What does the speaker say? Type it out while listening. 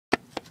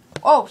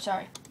Oh,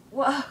 sorry.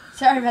 Whoa.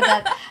 Sorry about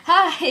that.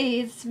 Hi,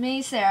 it's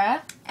me,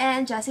 Sarah.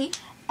 And Jessi.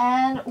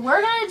 And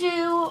we're going to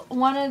do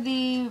one of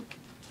the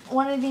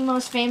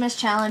most famous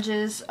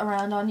challenges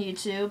around on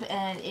YouTube,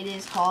 and it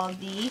is called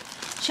the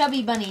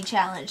Chubby Bunny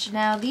Challenge.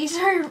 Now, these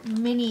are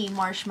mini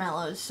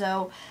marshmallows,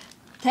 so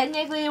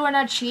technically we're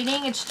not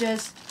cheating. It's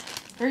just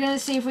we're going to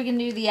see if we can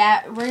do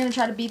we're going to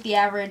try to beat the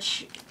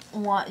average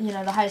one,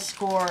 the highest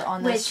score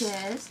on this. Which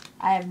is?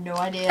 I have no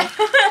idea.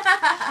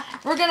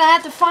 We're going to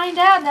have to find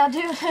out now,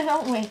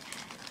 don't we?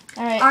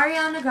 All right.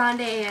 Ariana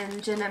Grande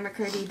and Jeanette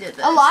McCurdy did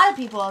this. A lot of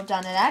people have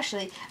done it,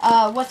 actually.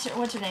 What's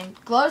her name?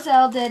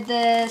 Glozell did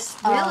this.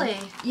 Really?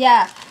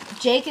 Yeah.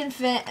 Jake and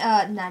Finn.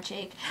 Not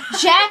Jake.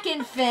 Jack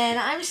and Finn.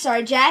 I'm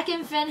sorry. Jack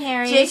and Finn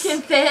Harris. Jake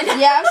and Finn.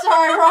 Yeah, I'm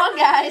sorry. Wrong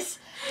guys.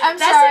 I'm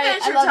sorry.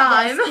 Adventure I love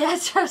Time. you guys. Yeah,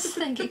 that's what I was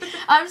thinking.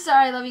 I'm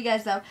sorry. I love you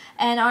guys, though.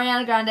 And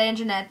Ariana Grande and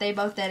Jeanette, they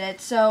both did it.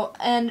 So,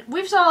 and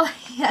we saw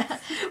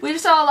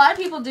a lot of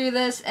people do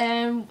this,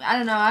 and I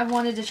don't know. I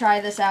wanted to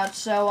try this out.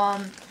 So,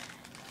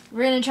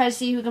 we're going to try to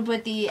see who can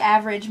put the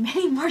average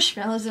mini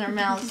marshmallows in our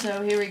mouth.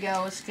 So here we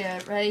go. Let's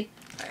get ready.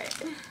 Alright.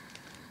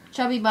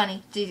 Chubby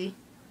Bunny. It's easy.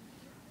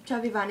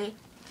 Chubby Bunny.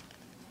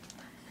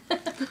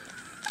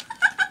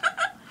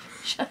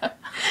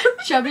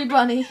 Chubby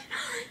Bunny.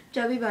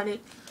 Chubby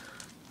Bunny.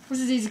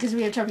 This is easy because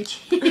we have chubby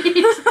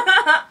cheese.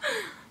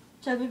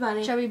 Chubby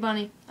Bunny. Chubby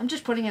Bunny. I'm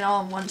just putting it all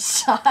on one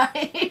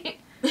side.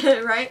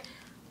 Right?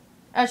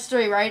 That's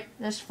 3, right?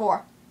 That's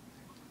 4.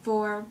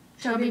 4.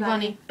 Chubby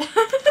Bunny.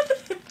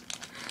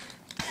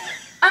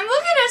 I'm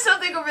looking at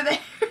something over there.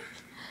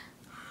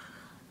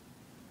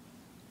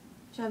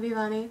 Chubby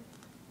Bunny.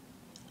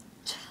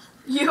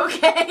 You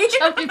okay?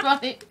 Chubby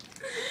Bunny.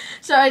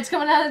 Sorry, it's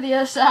coming out of the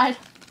other side.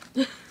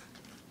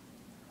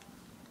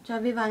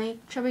 Chubby Bunny.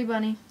 Chubby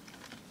Bunny.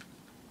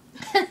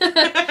 Wait,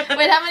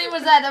 how many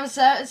was that? That was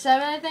 7,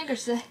 I think, or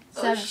 6?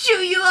 7. Oh,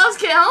 shoot, you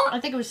lost count? I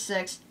think it was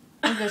 6.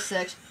 I'll go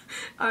 6.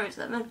 Alright,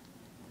 7.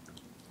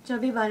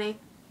 Chubby Bunny.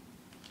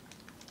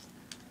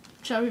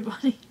 Chubby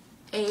Bunny.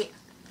 8.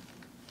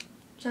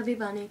 Chubby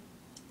Bunny.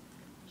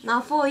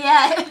 Not full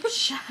yet.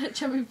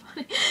 Chubby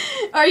Bunny.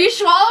 Are you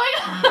swallowing?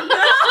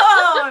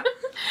 No!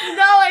 No,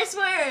 I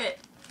swear it.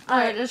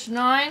 Alright, that's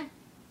 9.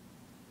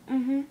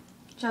 Mm-hmm.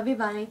 Chubby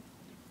Bunny.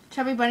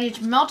 Chubby Bunny, it's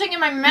melting in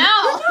my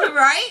mouth.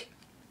 Right?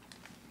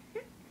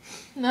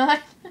 9.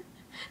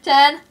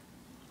 10.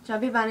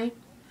 Chubby Bunny.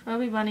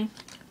 Chubby Bunny.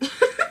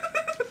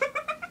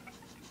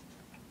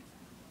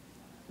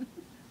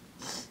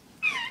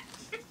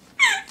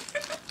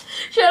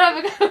 Shut up,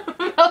 I got a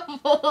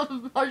mouthful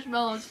of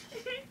marshmallows.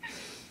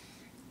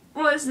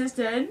 What is this,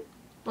 10?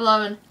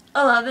 11.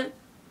 11.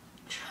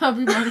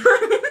 Chubby Bunny.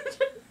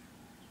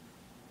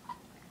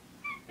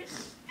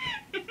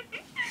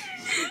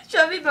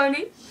 Chubby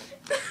Bunny.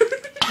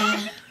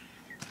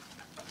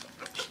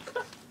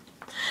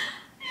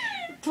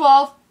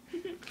 12.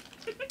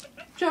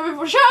 Chubby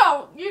Bunny.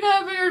 Show! You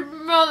got a bigger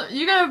mouth.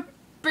 You got a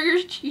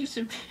bigger cheese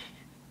than me.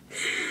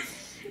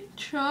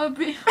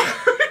 Chubby.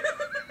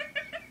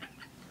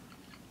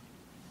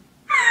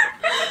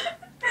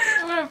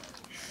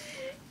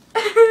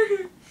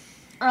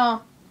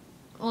 Oh,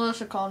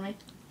 Melissa called me.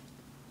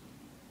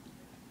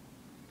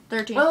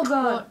 13. Oh,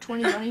 God.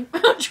 20 Bunny.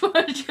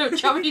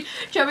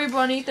 Chubby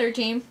Bunny,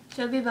 13.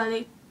 Chubby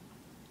Bunny.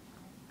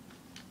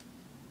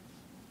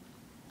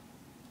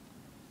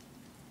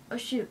 Oh,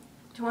 shoot.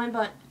 20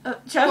 Bunny. Oh,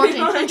 Chubby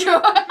 14. Bunny.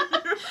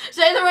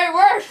 Say the right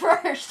word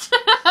first.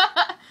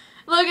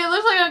 Look, it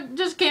looks like I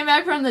just came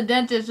back from the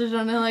dentist or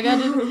something. Like, I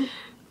didn't.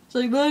 It's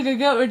like, look, I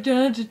got my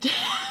dentist.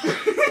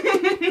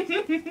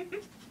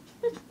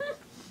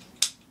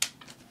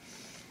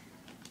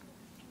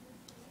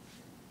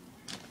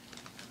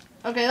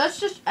 Okay, let's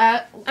just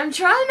add. I'm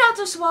trying not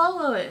to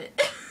swallow it.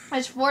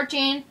 It's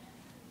 14.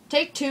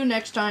 Take 2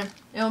 next time.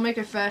 It'll make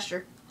it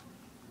faster.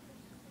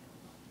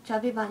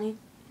 Chubby Bunny.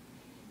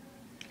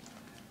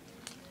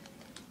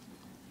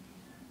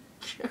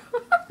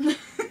 I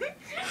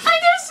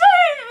just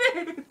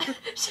said it!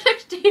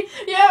 16.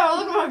 Yeah,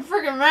 look at my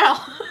freaking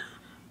mouth.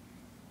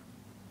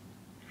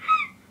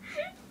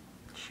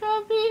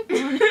 Chubby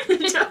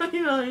Bunny.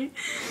 Chubby Bunny.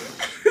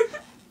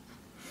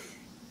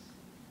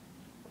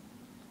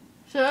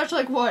 So that's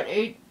like what,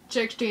 8,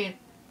 16.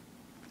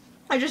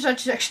 I just had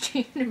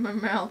 16 in my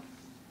mouth.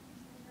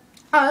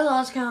 I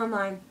lost count of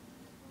mine.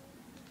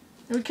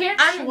 We can't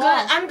I'm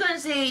gonna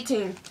say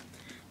 18.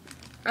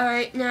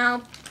 Alright,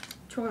 now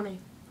 20.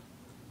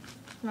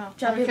 No,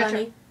 Chubby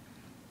Bunny.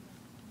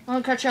 I'm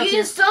gonna catch up You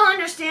here. still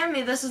understand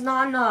me, this is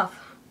not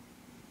enough.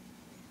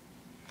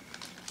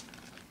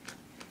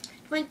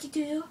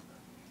 22.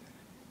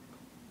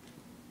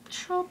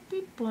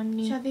 Chubby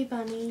Bunny. Chubby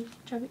Bunny.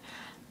 Chubby.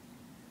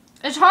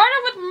 It's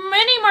harder with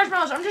mini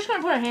marshmallows. I'm just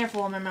gonna put a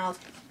handful in my mouth.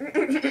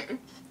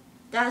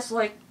 That's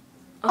like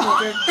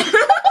 100.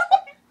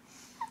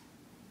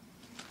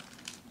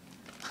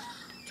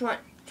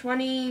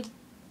 20.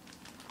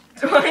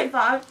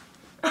 25.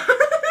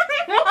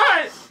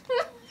 What?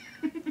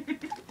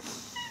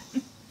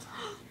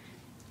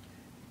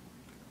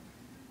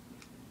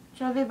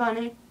 Chubby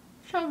Bunny.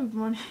 Chubby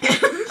bunny.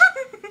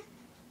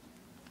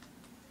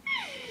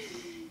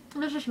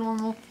 This is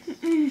normal.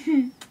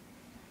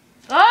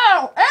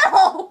 Oh!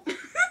 Ew!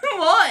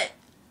 What?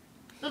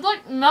 It's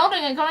like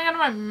melting and coming out of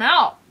my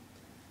mouth.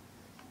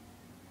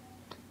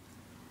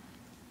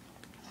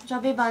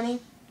 Chubby bunny.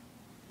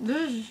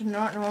 This is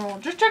not normal.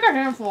 Just take a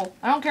handful.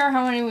 I don't care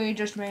how many we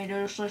just made.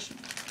 It's just...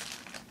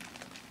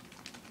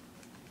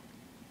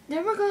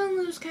 Then we're gonna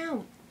lose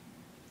count.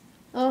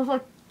 That was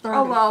like 30.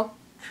 Oh well.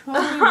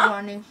 Chubby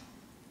bunny.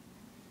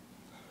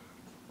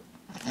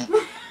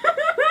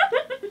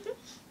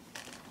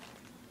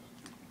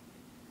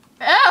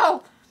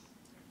 Ew!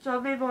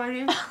 Chubby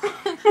bunny.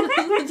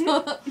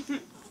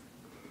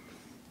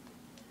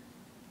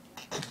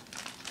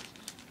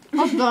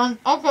 I'm done.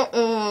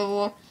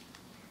 Okay.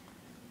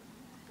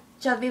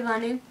 Chubby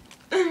bunny.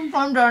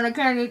 I'm done. I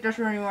can't eat this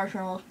many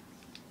marshmallows.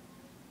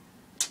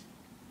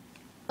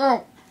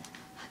 Oh.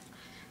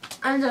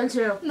 I'm done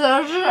too.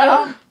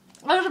 That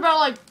was about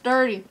like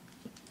 30.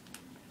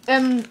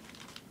 And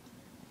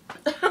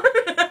it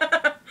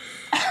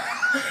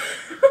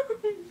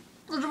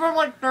was about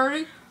like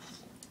 30.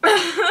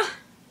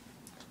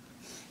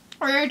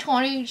 Or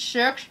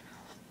 26.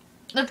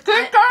 Let's keep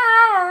going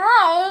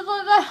around.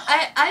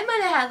 I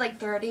might have had like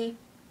 30.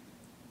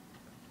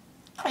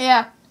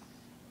 Yeah.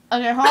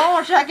 Okay, hold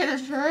on a second.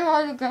 It's very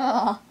hard to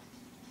go.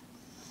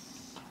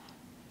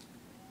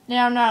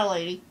 Yeah, I'm not a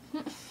lady.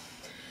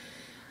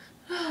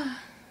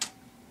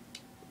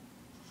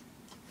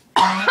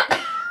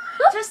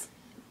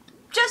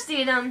 Just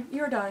eat them.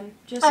 You're done.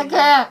 Just I eat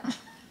can't.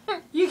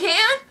 'em. You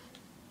can?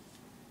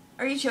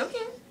 Are you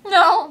choking?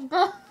 No.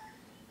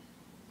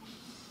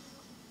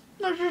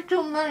 There's just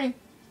too many.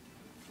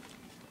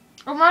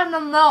 I'm letting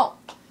them melt.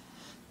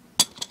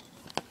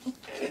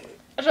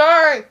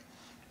 Sorry.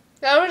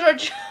 That was a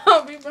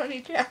chubby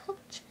bunny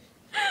challenge.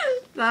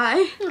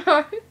 Bye.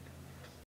 Sorry.